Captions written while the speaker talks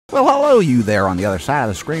Well, hello, you there on the other side of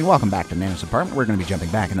the screen. Welcome back to Nana's Apartment. We're going to be jumping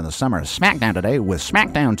back into the summer of Smackdown today with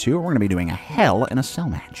Smackdown 2. We're going to be doing a Hell in a Cell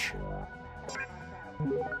match.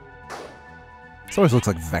 This always looks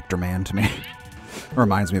like Vector Man to me.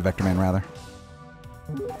 Reminds me of Vector Man, rather.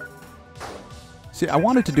 See, I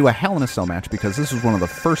wanted to do a Hell in a Cell match because this was one of the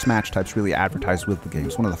first match types really advertised with the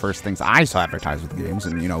games. One of the first things I saw advertised with the games.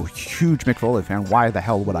 And, you know, huge Mick Foley fan. Why the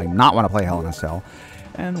hell would I not want to play Hell in a Cell?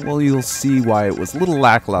 And, well, you'll see why it was a little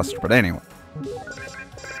lackluster, but anyway.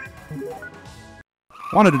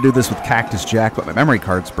 I wanted to do this with Cactus Jack, but my memory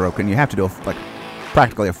card's broken. You have to do, like,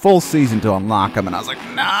 practically a full season to unlock them, and I was like,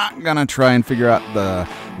 not gonna try and figure out the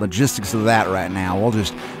logistics of that right now. We'll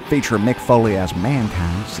just feature Mick Foley as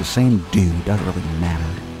Mankind. It's the same dude, doesn't really matter.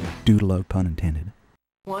 Doodle-o, pun intended.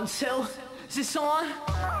 One cell, is this on?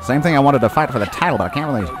 Same thing, I wanted to fight for the title, but I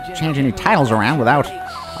can't really change any titles around without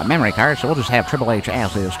a memory card, so we'll just have Triple H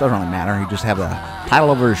as is. Doesn't really matter. He just have the title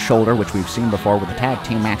over his shoulder, which we've seen before with the tag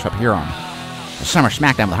team matchup here on the Summer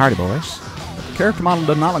Smackdown with the Hardy Boys. The character model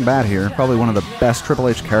does not look bad here. Probably one of the best Triple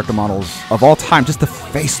H character models of all time. Just the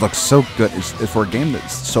face looks so good. It's for a game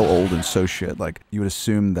that's so old and so shit, like, you would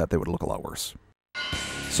assume that they would look a lot worse.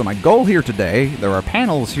 So my goal here today, there are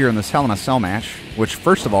panels here in this Hell in a Cell match, which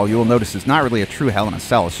first of all, you will notice is not really a true Hell in a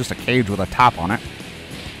Cell. It's just a cage with a top on it.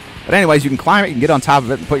 But anyways, you can climb it, you can get on top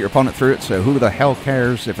of it and put your opponent through it, so who the hell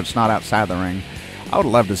cares if it's not outside the ring? I would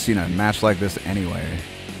love to have seen a match like this anyway.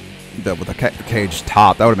 With a cage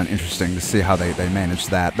top, that would have been interesting to see how they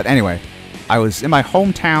managed that. But anyway, I was in my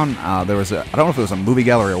hometown, there was I don't know if it was a movie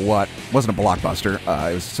gallery or what, it wasn't a Blockbuster,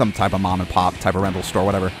 it was some type of mom and pop type of rental store,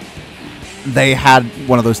 whatever. They had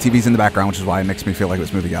one of those TVs in the background, which is why it makes me feel like it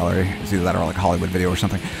was movie gallery. It's either that or like a Hollywood Video or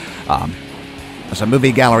something. As a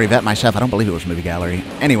movie gallery vet myself, I don't believe it was movie gallery.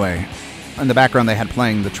 Anyway, in the background they had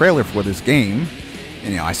playing the trailer for this game. And,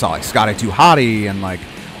 you know, I saw like Scotty 2 Hottie and like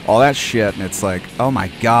all that shit, and it's like, oh my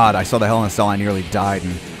god, I saw the Hell in a Cell, I nearly died,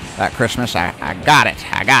 and that Christmas I got it.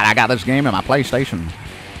 I got this game in my PlayStation.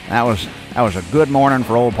 That was a good morning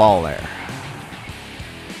for old Paul there.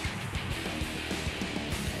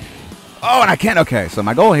 Oh, and I can't. Okay, so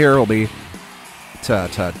my goal here will be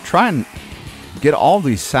to try and get all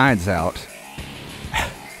these sides out.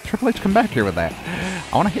 Triple H, come back here with that.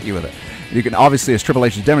 I want to hit you with it. You can, obviously, as Triple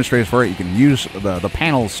H has demonstrated for it, you can use the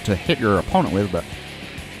panels to hit your opponent with, but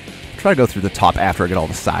try to go through the top after I get all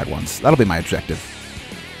the side ones. That'll be my objective.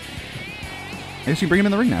 I guess you can bring him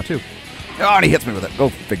in the ring now, too. Oh, and he hits me with it. Go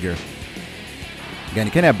figure. Again,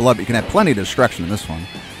 you can't have blood, but you can have plenty of destruction in this one.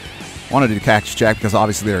 I wanted to do Cactus Jack because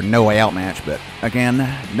obviously they're a no way out match, but again,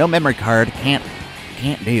 no memory card, can't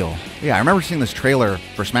deal. Yeah, I remember seeing this trailer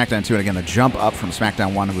for SmackDown 2, and again, the jump up from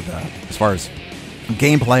SmackDown 1 with as far as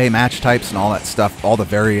gameplay, match types, and all that stuff, all the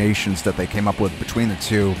variations that they came up with between the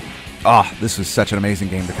two. Oh, this was such an amazing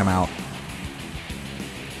game to come out.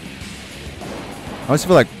 I always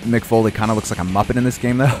feel like Mick Foley kind of looks like a Muppet in this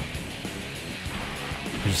game, though.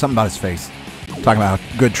 There's something about his face. Talking about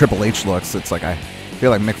how good Triple H looks, it's like I feel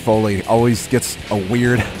like Mick Foley always gets a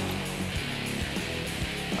weird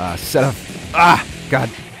set of... God.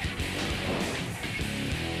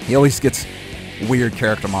 He always gets weird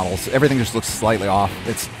character models. Everything just looks slightly off.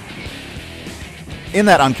 It's in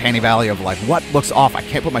that uncanny valley of like, what looks off? I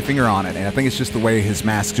can't put my finger on it. And I think it's just the way his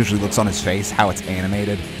mask usually looks on his face, how it's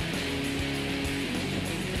animated.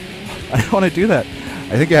 I don't want to do that.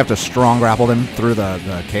 I think you have to strong grapple them through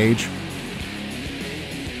the cage.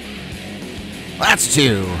 That's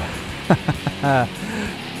 2. I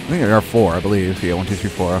think there are 4, I believe. Yeah, 1, 2, 3,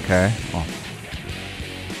 4. Okay. Well.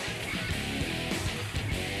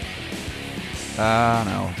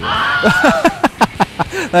 No.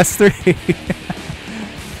 That's 3. See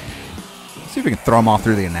if we can throw them off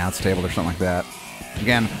through the announce table or something like that.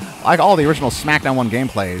 Again, like all the original SmackDown 1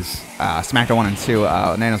 gameplays, SmackDown 1 and 2,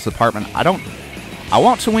 Nana's Apartment, I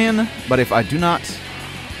want to win, but if I do not,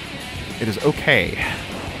 it is okay.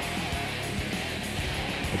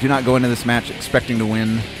 I do not go into this match expecting to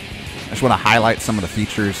win. I just want to highlight some of the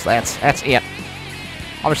features. That's it.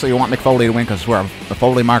 Obviously, you want Mick Foley to win because we're a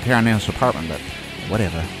Foley mark here on Nana's Apartment, but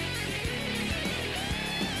whatever.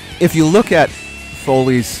 If you look at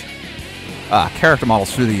Foley's character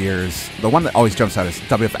models through the years, the one that always jumps out is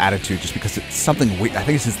WWF Attitude, just because it's something weird. I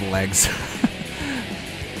think it's his legs.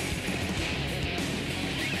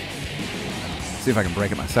 See if I can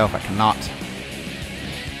break it myself. I cannot.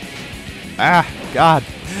 Ah, God.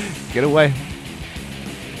 Get away.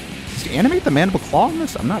 Does he animate the mandible claw in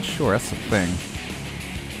this? I'm not sure. That's the thing.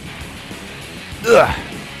 Ugh.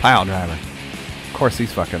 Pile driver. Of course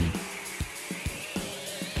he's fucking...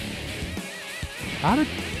 How did...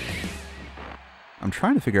 I'm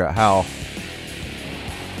trying to figure out how...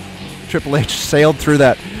 Triple H sailed through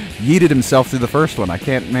that, yeeted himself through the first one. I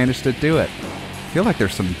can't manage to do it. I feel like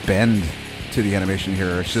there's some bend to the animation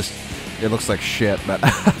here. It's just, it looks like shit, but...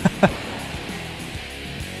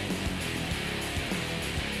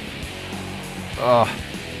 oh,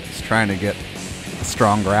 just trying to get a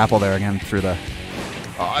strong grapple there again through the...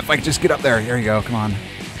 Oh, if I could just get up there. There you go, come on.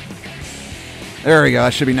 There we go,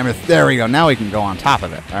 that should be number... There we go, now we can go on top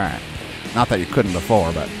of it. Alright. Not that you couldn't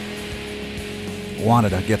before, but... wanted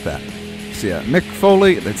to get that. See, Mick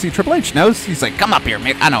Foley... See, Triple H knows. He's like, come up here,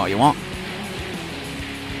 Mick. I know what you want.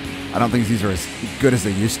 I don't think these are as good as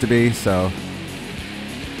they used to be, so...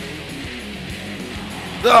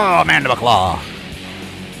 Oh, mandible claw.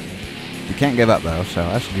 You can't give up, though, so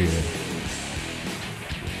that's good.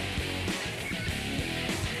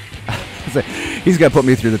 He's got to put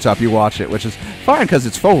me through the top. You watch it, which is fine because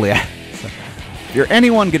it's Foley. So, if you're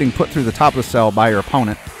anyone getting put through the top of the cell by your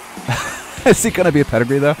opponent, is he going to be a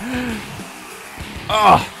pedigree, though?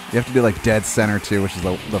 Oh, you have to be like dead center, too, which is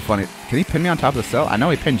the funny... Can he pin me on top of the cell? I know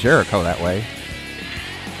he pinned Jericho that way.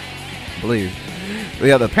 I believe. But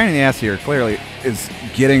yeah, the pain in the ass here clearly is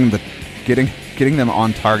getting them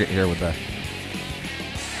on target here with the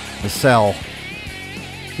cell.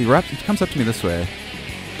 He comes up to me this way.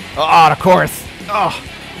 Oh, of course. Oh.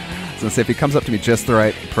 I was going to say, if he comes up to me just the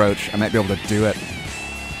right approach, I might be able to do it.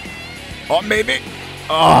 Oh, maybe.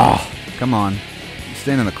 Oh, come on. I'm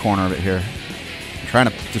staying in the corner of it here. I'm trying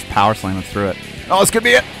to just power slam him through it. Oh, this could be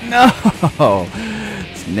it. No.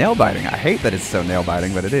 It's nail biting. I hate that it's so nail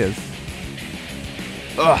biting, but it is.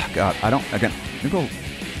 Oh, God. Again. Go.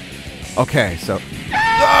 Okay, so.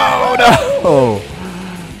 Oh, no.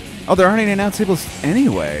 Oh, there aren't any announce tables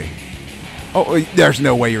anyway. Oh, there's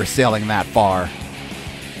no way you're sailing that far.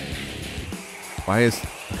 Why is...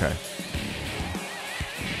 Okay.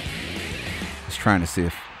 Just trying to see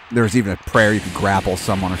if there's even a prayer you could grapple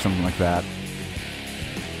someone or something like that.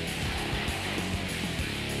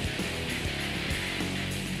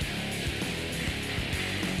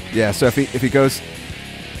 Yeah, so if he goes...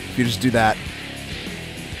 If you just do that...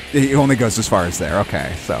 He only goes as far as there.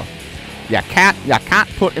 Okay, so... You can't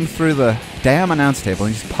put him through the damn announce table.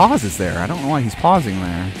 He just pauses there. I don't know why he's pausing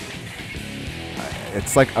there.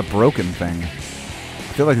 It's like a broken thing.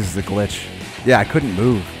 I feel like this is a glitch. Yeah, I couldn't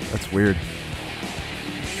move. That's weird.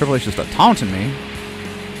 Triple H just taunting me.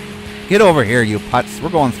 Get over here, you putz. We're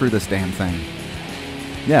going through this damn thing.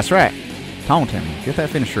 Yeah, that's right. Taunt him. Get that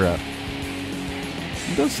finisher up.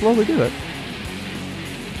 He does slowly do it.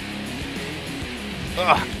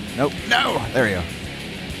 Ugh. Nope. No. There we go.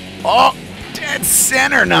 Oh, dead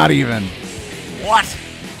center, not even. What?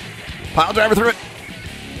 Pile driver through it.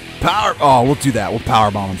 Power. Oh, we'll do that. We'll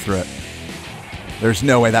power bomb him through it. There's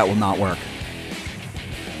no way that will not work.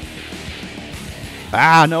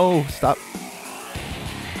 Ah, no. Stop.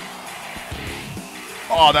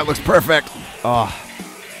 Oh, that looks perfect. Oh.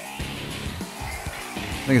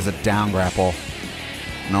 I think it's a down grapple.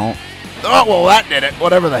 No. Oh, well, that did it.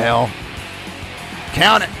 Whatever the hell.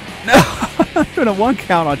 Count it. No. I'm doing a 1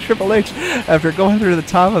 count on Triple H after going through the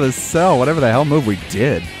top of the cell. Whatever the hell move we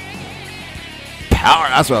did. Power.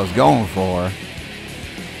 That's what I was going for.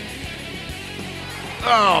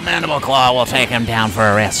 Oh, Mandible Claw will take him down for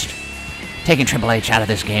a rest. Taking Triple H out of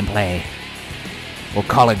this gameplay. We'll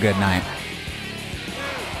call it good night.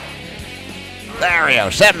 There we go.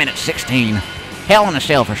 7 minutes 16. Hell in a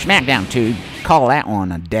Cell for SmackDown 2. Call that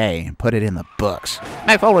one a day and put it in the books.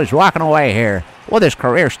 Mick Foley's walking away here with his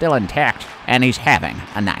career still intact, and he's having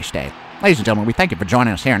a nice day. Ladies and gentlemen, we thank you for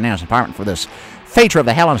joining us here in Nana's apartment for this feature of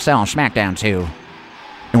the Hell in a Cell on SmackDown 2,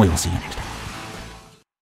 and we will see you next time.